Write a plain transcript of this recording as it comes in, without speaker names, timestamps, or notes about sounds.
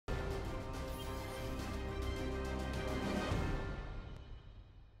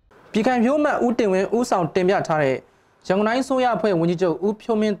ပြည်ခိုင်ဖြိုးမှဦးတင်ဝင်းဦးဆောင်တင်ပြထားတဲ့ရန်ကုန်တိုင်းဆိုရအဖွဲ့ဝန်ကြီးချုပ်ဦး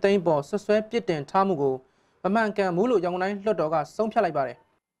ဖြိုးမင်းသိန်းပေါ်ဆွဆွဲပြစ်တင်ထားမှုကိုမမှန်ကန်ဘူးလို့ရန်ကုန်တိုင်းလွှတ်တော်ကဆုံးဖြတ်လိုက်ပါတယ်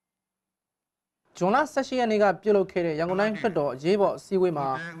။ဇွန်လ18ရက်နေ့ကပြုလုပ်ခဲ့တဲ့ရန်ကုန်တိုင်းလွှတ်တော်အရေးပေါ်အစည်းအဝေးမှာ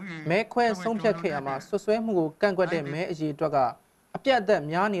မဲခွဲဆုံးဖြတ်ခဲ့ရမှာဆွဆွဲမှုကိုကန့်ကွက်တဲ့မဲအရေးအတွက်ကအပြတ်အသတ်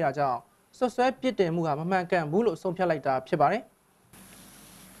များနေတာကြောင့်ဆွဆွဲပြစ်တင်မှုဟာမမှန်ကန်ဘူးလို့ဆုံးဖြတ်လိုက်တာဖြစ်ပါတယ်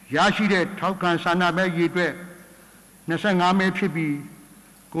။ရရှိတဲ့ထောက်ခံဆန္ဒမဲရေးအတွက်25မဲဖြစ်ပြီး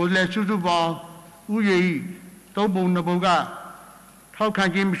ကိုယ်လက်စုစုပေါင်းဥယေဤသုံးပုံနှစ်ပုံကထောက်ခံ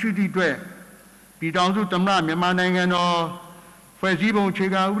ခြင်းမရှိသည့်အတွက်ပြည်ထောင်စုသမ္မတမြန်မာနိုင်ငံတော်ဖွဲ့စည်းပုံအခြေ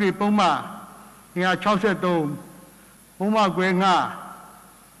ခံဥပဒေပုံမှန်163ပုံမှန်ခွဲ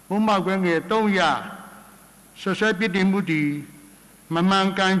5ပုံမှန်ခွဲငယ်300ဆွဆွဲပြစ်တင်မှုတည်မမှန်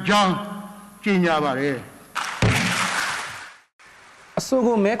ကန်ကြောင်းကြေညာပါတယ်အဆို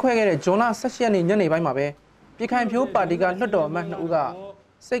ကိုမဲခွဲခဲ့တဲ့ဇွန်လ18ရက်နေ့ညနေပိုင်းမှာပဲပြည်ခိုင်ဖြိုးပါတီကလွှတ်တော်အမတ်2ဦးက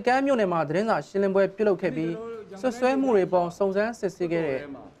စိတ်ကမ်းမြို့နယ်မှာသတင်းစာရှင်းလင်းပွဲပြုလုပ်ခဲ့ပြီးဆွဆွဲမှုတွေပေါ်စုံစမ်းစစ်ဆေးခဲ့တဲ့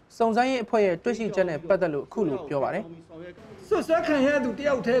စုံစမ်းရေးအဖွဲ့ရဲ့တွေ့ရှိချက်နဲ့ပတ်သက်လို့အခုလိုပြောပါတယ်ဆွဆွဲခံရသူတ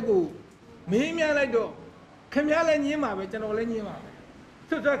ယောက်တည်းကိုမင်းများလိုက်တော့ခင်ဗျားလည်းညင်းပါပဲကျွန်တော်လည်းညင်းပါပဲ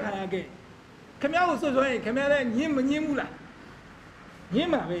ဆွဆွဲခံရခဲ့ခင်ဗျားကိုဆွဆွဲရင်ခင်ဗျားလည်းညင်းမညင်းဘူးလားည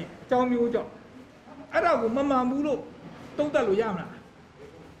င်းပါပဲအကြောင်းမျိုးကြောင့်အဲ့ဒါကိုမမှန်ဘူးလို့သုံးသပ်လို့ရမလား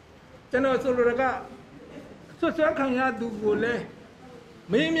ကျွန်တော်ဆိုလိုတာကဆွဆွဲခံရသူကိုလည်း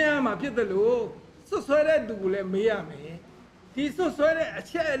မင်းများမှာဖြစ်တယ်လို့ဆွဆွဲတဲ့သူကိုလည်းမေးရမယ်ဒီဆွဆွဲတဲ့အ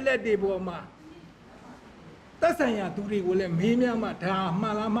ချက်အလက်တွေပေါ်မှာသက်ဆိုင်ရာသူတွေကိုလည်းမေးများမှာဒါမှ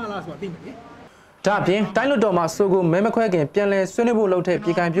န်လားဆိုတာသိမယ်လေဒါအပြင်တိုင်းလွှတ်တော်မှာဆိုကိုမဲမခွဲခင်ပြန်လည်ဆွေးနွေးဖို့လုပ်တဲ့ပြ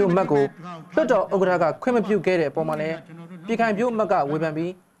ည်ခိုင်ဖြိုးအမတ်ကိုလွှတ်တော်ဥက္ကဋ္ဌကခွင့်မပြုခဲ့တဲ့အပေါ်မှာလည်းပြည်ခိုင်ဖြိုးအမတ်ကဝေဖန်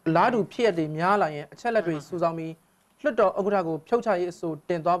ပြီးအလားတူဖြစ်ရတဲ့များလာရင်အချက်လက်တွေစုဆောင်းပြီးလွှတ်တော်ဥက္ကဋ္ဌကိုဖြုတ်ချရေးအဆို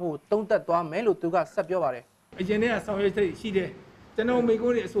တင်သွားဖို့တုံ့တက်သွားမယ်လို့သူကဆက်ပြောပါတယ်အရင်ကဆောင်ရွက်ချက်ရှိတယ်ကျွန်တော်မိကု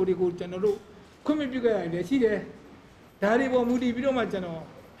န်းရဲ့အဆိုတွေကိုကျွန်တော်တို့ခွင့်မပြုခဲ့ရတယ်ရှိတယ်ဒါတွေပေါ်မူတည်ပြီးတော့မှကျွန်တော်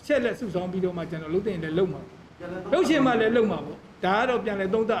အချက်လက်စုဆောင်းပြီးတော့မှကျွန်တော်လုပ်တင်တယ်လုပ်မှာလုပ်ရှင်မှလည်းလုပ်မှာပေါ့ဒါကတော့ပြန်လဲ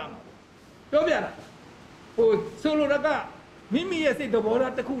သုံးသပ်အောင်ပြောပြတာဟိုဆိုလိုတာကမိမိရဲ့စိတ်သဘော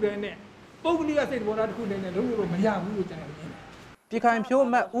ထားတစ်ခုတည်းနဲ့ပုဂ္ဂလိကစိတ်သဘောထားတစ်ခုတည်းနဲ့လုပ်လို့မရဘူးလို့ကျွန်တော်မြင်တယ်ပြည်ခိုင်ဖြိုးအ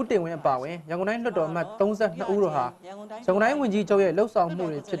မတ်ဦးတင်ဝင်းအပါအဝင်ရန်ကုန်တိုင်းလွှတ်တော်အမတ်32ဦးတို့ဟာရန်ကုန်တိုင်းဝန်ကြီးချုပ်ရဲ့လှုပ်ဆောင်မှု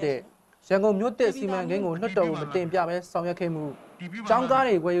တွေဖြစ်တဲ့ရန်ကုန်မြို့တစ်စီမံကိန်းကိုလွှတ်တော်ကိုမတင်ပြဘဲဆောင်ရွက်ခဲ့မှုကျောင်းကား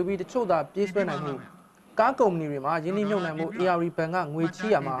တွေဝယ်ယူပြီးတချို့သာပြေးဆွဲနိုင်မှုကားကုမ္ပဏီတွေမှာရင်းနှီးမြှုပ်နှံမှု AR ဘဏ်ကငွေ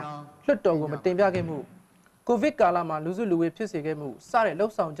ချေးရမှာလွှတ်တော်ကိုမတင်ပြခဲ့မှုကိုဗစ်ကာလမှာလူစုလူဝေးဖြစ်စေခဲ့မှုစတဲ့လှု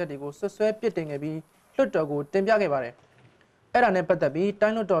ပ်ဆောင်ချက်တွေကိုဆွဆွဲပစ်တင်ခဲ့ပြီးလွှတ်တော်ကိုတင်ပြခဲ့ပါတယ်အဲ့ဒါနဲ့ပတ်သက်ပြီးတို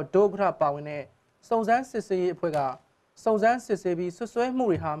င်းလွှတ်တော်ဒုဥက္ကဋ္ဌပါဝင်တဲ့စုံစမ်းစစ်ဆေးရေးအဖွဲ့ကစုံစမ်းစစ်ဆေးပြီးဆွဆွဲမှု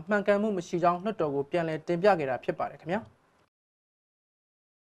တွေဟာမှန်ကန်မှုမရှိကြောင်းလွှတ်တော်ကိုပြန်လည်တင်ပြခဲ့တာဖြစ်ပါတယ်ခင်ဗျာ